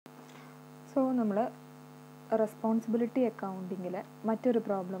So നമ്മൾ responsibility അക്കൗണ്ടിങ്ങിലെ മറ്റൊരു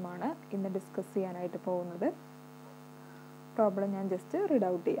പ്രോബ്ലമാണ് ഇന്ന് ഡിസ്കസ് ചെയ്യാനായിട്ട് പോകുന്നത്. പ്രോബ്ലം ഞാൻ ജസ്റ്റ് റീഡ്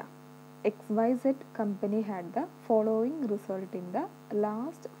ഔട്ട് ചെയ്യാം. XYZ company had the following result in the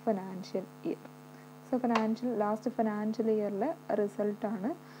last financial year. So last financial ഇയറിലെ റിസൾട്ടാണ്,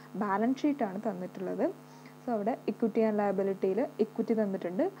 ബാലൻസ് ഷീറ്റാണ് തന്നിട്ടുള്ളത്. സോ അവിടെ ഇക്വിറ്റി ആൻഡ് ലയബിലിറ്റിയിൽ ഇക്വിറ്റി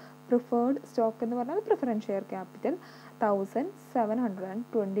തന്നിട്ടുണ്ട്. പ്രിഫേർഡ് സ്റ്റോക്ക് എന്ന് പറഞ്ഞാൽ പ്രിഫറൻസ് ഷെയർ ക്യാപിറ്റൽ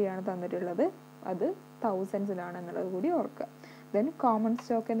 1720 ആണ് തന്നിട്ടുള്ളത്. അത് തൗസൻഡ്സിലാണ് എന്നുള്ളത് കൂടി ഓർക്കുക. ദെൻ കോമൺ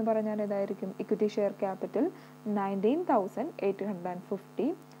സ്റ്റോക്ക് എന്ന് പറഞ്ഞാൽ ഏതായിരിക്കും? Equity share capital 19,850,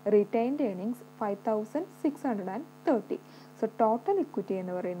 റിറ്റൈൻഡ് earnings 5,630. So total equity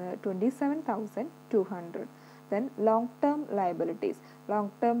എന്ന് പറയുന്നത് 27,200. Then long term liabilities,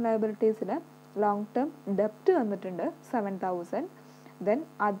 long term ഡെപ്റ്റ് തന്നിട്ടുണ്ട് 7,000. Then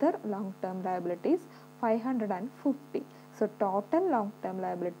other long term liabilities 550. So total long term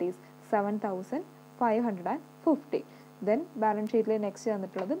liabilities 7,550. Then balance ഷീറ്റിൽ നെക്സ്റ്റ്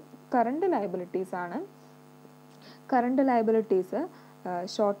തന്നിട്ടുള്ളത് കറണ്ട് ലയബിലിറ്റീസ് ആണ്. Current liabilities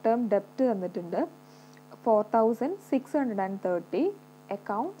short term ഡെപ്റ്റ് തന്നിട്ടുണ്ട് 4,630,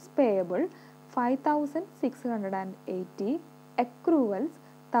 accounts payable 5,680, അക്രൂവൽസ്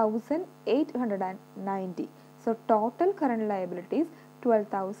 1,890. So total current liabilities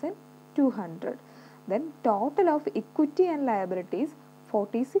 12,200. Then total of equity and liabilities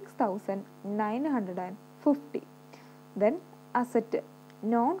 46,950. Then asset,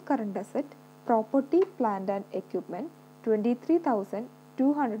 non-current asset, property, plant and equipment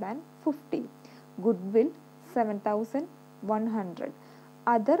 23,250. Goodwill 7,100.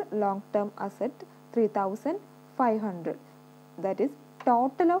 Other long-term asset 3,500. That is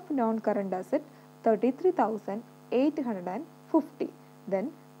total of non-current asset 33,850. Then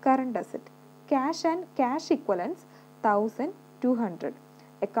current asset, cash and cash equivalents 1,200.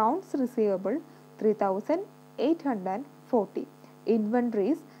 Accounts receivable 3,840.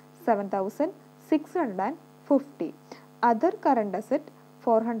 Inventories 7,650. Other current asset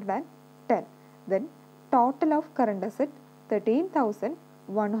 410. Then total of current asset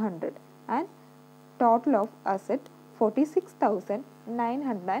 13,100 and total of asset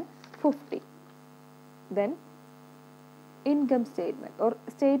 46,950. Then income statement or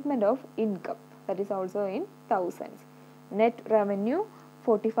statement of income, that is also in thousands. Net revenue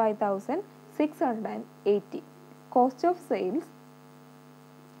 45,680. Cost of sales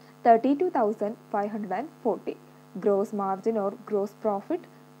 32,540. Gross margin or gross profit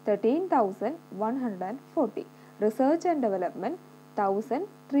 13,140. Research and development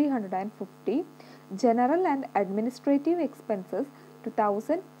 1,350. General and administrative expenses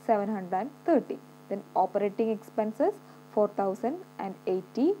 2,730. Then operating expenses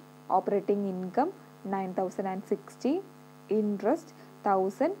 4,080. Operating income 9,060. Interest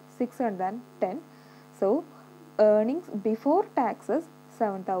 1,610. So earnings before taxes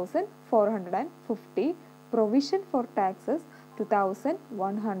 7,450. Provision for taxes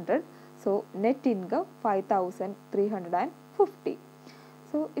 2,100. So net income 5,350.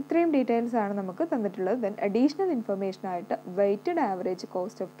 So ഇത്രയും details ആണ് നമുക്ക് തന്നിട്ടുള്ളത്. Then additional information ആയിട്ട് weighted average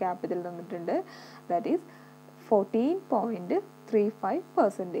cost of capital തന്നിട്ടുണ്ട്. That is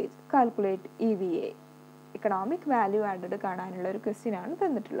 14.35%. Calculate EVA, economic value added കാണാനുള്ള ഒരു question ആണ്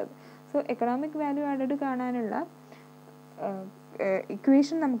തന്നിട്ടുള്ളത്. സോ എക്കണോമിക് വാല്യൂ ആഡഡ് കാണാനുള്ള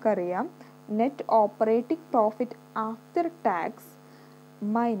ഇക്വേഷൻ നമുക്കറിയാം. Net operating profit after tax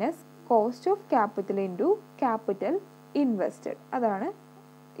minus cost of capital into capital invested. അതാണ്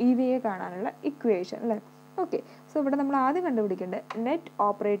EVA കാണാനുള്ള equation അല്ലേ. ഓക്കെ, സോ ഇവിടെ നമ്മൾ ആദ്യം കണ്ടുപിടിക്കേണ്ടത് net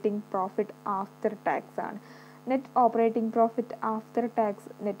operating profit after tax ആണ്. Net operating profit after tax,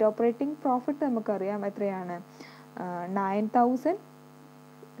 net operating profit നമുക്കറിയാം എത്രയാണ്?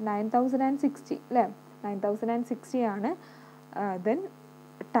 9,060 അല്ലേ, 9,060 ആണ്. ദെൻ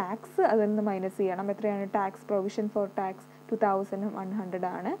ടാക്സ് അതിൽ നിന്ന് മൈനസ് ചെയ്യണം. എത്രയാണ്? ടാക്സ് പ്രൊവിഷൻ ഫോർ ടാക്സ് 2,100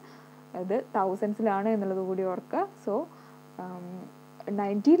 ആണ്. അത് തൗസൻഡ്സിലാണ് എന്നുള്ളത് കൂടി ഓർക്കുക. സോ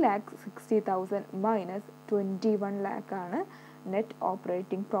 90,60,000 മൈനസ് 21 lakh ആണ് net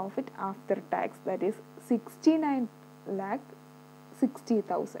operating profit after tax. That is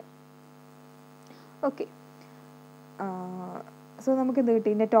 69,60,000. Okay, so നമുക്ക് എന്ത്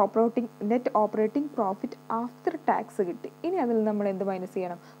കിട്ടി? Net operating profit after tax കിട്ടി. ഇനി അതിൽ നമ്മൾ എന്ത് മൈനസ്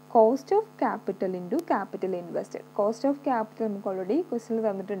ചെയ്യണം? Cost of capital into capital invested. Cost of capital നമുക്ക് ഓൾറെഡി ക്വസ്റ്റ്യനിൽ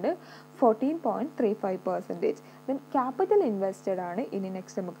തന്നിട്ടുണ്ട് 14.35%. ദെൻ ക്യാപിറ്റൽ ഇൻവെസ്റ്റഡ് ആണ് ഇനി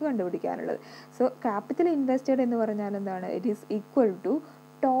നെക്സ്റ്റ് നമുക്ക് കണ്ടുപിടിക്കാനുള്ളത്. സോ ക്യാപിറ്റൽ ഇൻവെസ്റ്റഡ് എന്ന് പറഞ്ഞാൽ എന്താണ്? It is equal to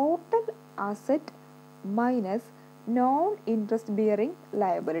total asset minus non interest bearing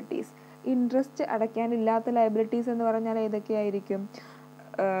liabilities. Interest അടയ്ക്കാനില്ലാത്ത liabilities എന്ന് പറഞ്ഞാൽ ഏതൊക്കെയായിരിക്കും?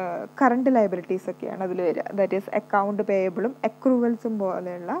 കറണ്ട് ലയബിലിറ്റീസ് ഒക്കെയാണ് അതിൽ വരിക. ദാറ്റ് ഈസ് അക്കൗണ്ട് പേയബിളും അക്രൂവൽസും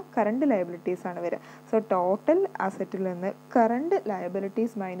പോലെയുള്ള കറണ്ട് ലയബിലിറ്റീസ് ആണ് വരിക. സോ ടോട്ടൽ അസറ്റിൽ നിന്ന് കറണ്ട്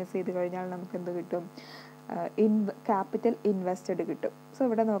ലയബിലിറ്റീസ് മൈനസ് ചെയ്ത് കഴിഞ്ഞാൽ നമുക്ക് എന്ത് കിട്ടും? ക്യാപിറ്റൽ ഇൻവെസ്റ്റഡ് കിട്ടും. സോ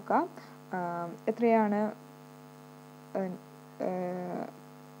ഇവിടെ നോക്കാം എത്രയാണ്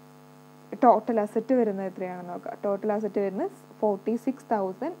ടോട്ടൽ അസറ്റ് വരുന്നത് എത്രയാണെന്ന് നോക്കാം. ടോട്ടൽ അസറ്റ് വരുന്നത്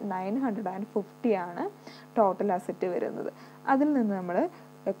 46,950 ആണ് ടോട്ടൽ അസറ്റ് വരുന്നത്. അതിൽ നിന്ന് നമ്മൾ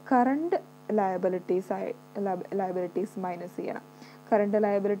കറണ്ട് ലയബിലിറ്റീസ് മൈനസ് ചെയ്യണം. കറണ്ട്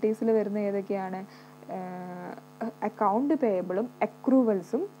ലയബിലിറ്റീസിൽ വരുന്ന ഏതൊക്കെയാണ്? അക്കൗണ്ട് പേയബിളും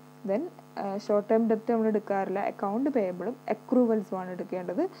അക്രൂവൽസും. ദെൻ ഷോർട്ട് ടേം ഡെപ്റ്റ് നമ്മൾ എടുക്കാറില്ല. അക്കൗണ്ട് പേയബിളും അക്രൂവൽസുമാണ്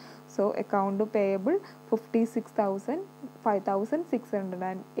എടുക്കേണ്ടത്. So account payable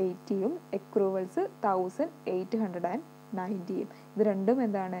 5,680 അക്രൂവൽസ് 1,890. ഇത് രണ്ടും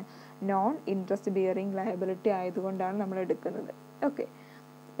എന്താണ്? നോൺ ഇൻട്രസ്റ്റ് ബിയറിംഗ് ലയബിലിറ്റി ആയതുകൊണ്ടാണ് നമ്മൾ എടുക്കുന്നത്. Okay,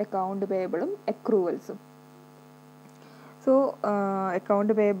 account പേയബിളും അക്രൂവൽസും. So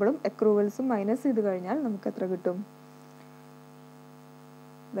account പേയബിളും അക്രൂവൽസും minus ചെയ്ത് കഴിഞ്ഞാൽ നമുക്ക് എത്ര കിട്ടും?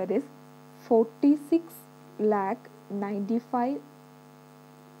 That is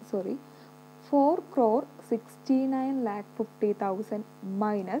 4,69,50,000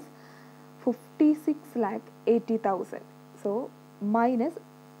 minus 56,80,000. So minus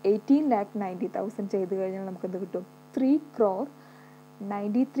 18,90,000 ചെയ്ത് കഴിഞ്ഞാൽ നമുക്ക് എന്ത് കിട്ടും?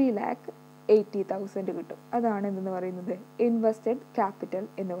 3,93,80,000 കിട്ടും. അതാണ് എന്തെന്ന് പറയുന്നത്? ഇൻവെസ്റ്റഡ് ക്യാപിറ്റൽ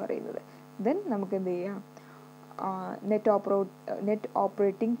എന്ന് പറയുന്നത്. ദെൻ നമുക്ക് എന്ത് ചെയ്യാം? നെറ്റ്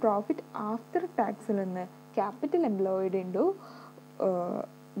ഓപ്പറേറ്റിംഗ് പ്രോഫിറ്റ് ആഫ്റ്റർ ടാക്സിൽ നിന്ന് capital employed into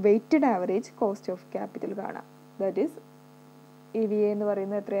weighted average cost of capital കാണാം. ദാറ്റ് ഈസ് EVA എന്ന്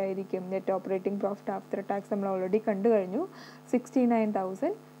പറയുന്നത് എത്രയായിരിക്കും? Net operating profit after tax നമ്മൾ ഓൾറെഡി കണ്ടു കഴിഞ്ഞു.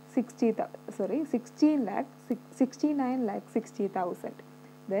 16,60,000.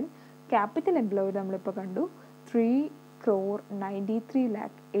 ദെൻ ക്യാപിറ്റൽ എംപ്ലോയിഡ് നമ്മളിപ്പോൾ കണ്ടു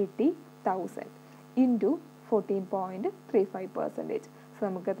 3,93,80,000 ഇൻറ്റു 14.35%. സോ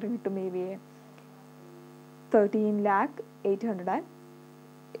നമുക്ക് എത്ര കിട്ടും? EVA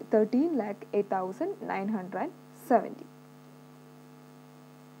 13,08,970.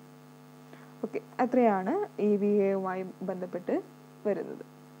 ഓക്കെ, അത്രയാണ് EVAയുമായി ബന്ധപ്പെട്ട് വരുന്നത്.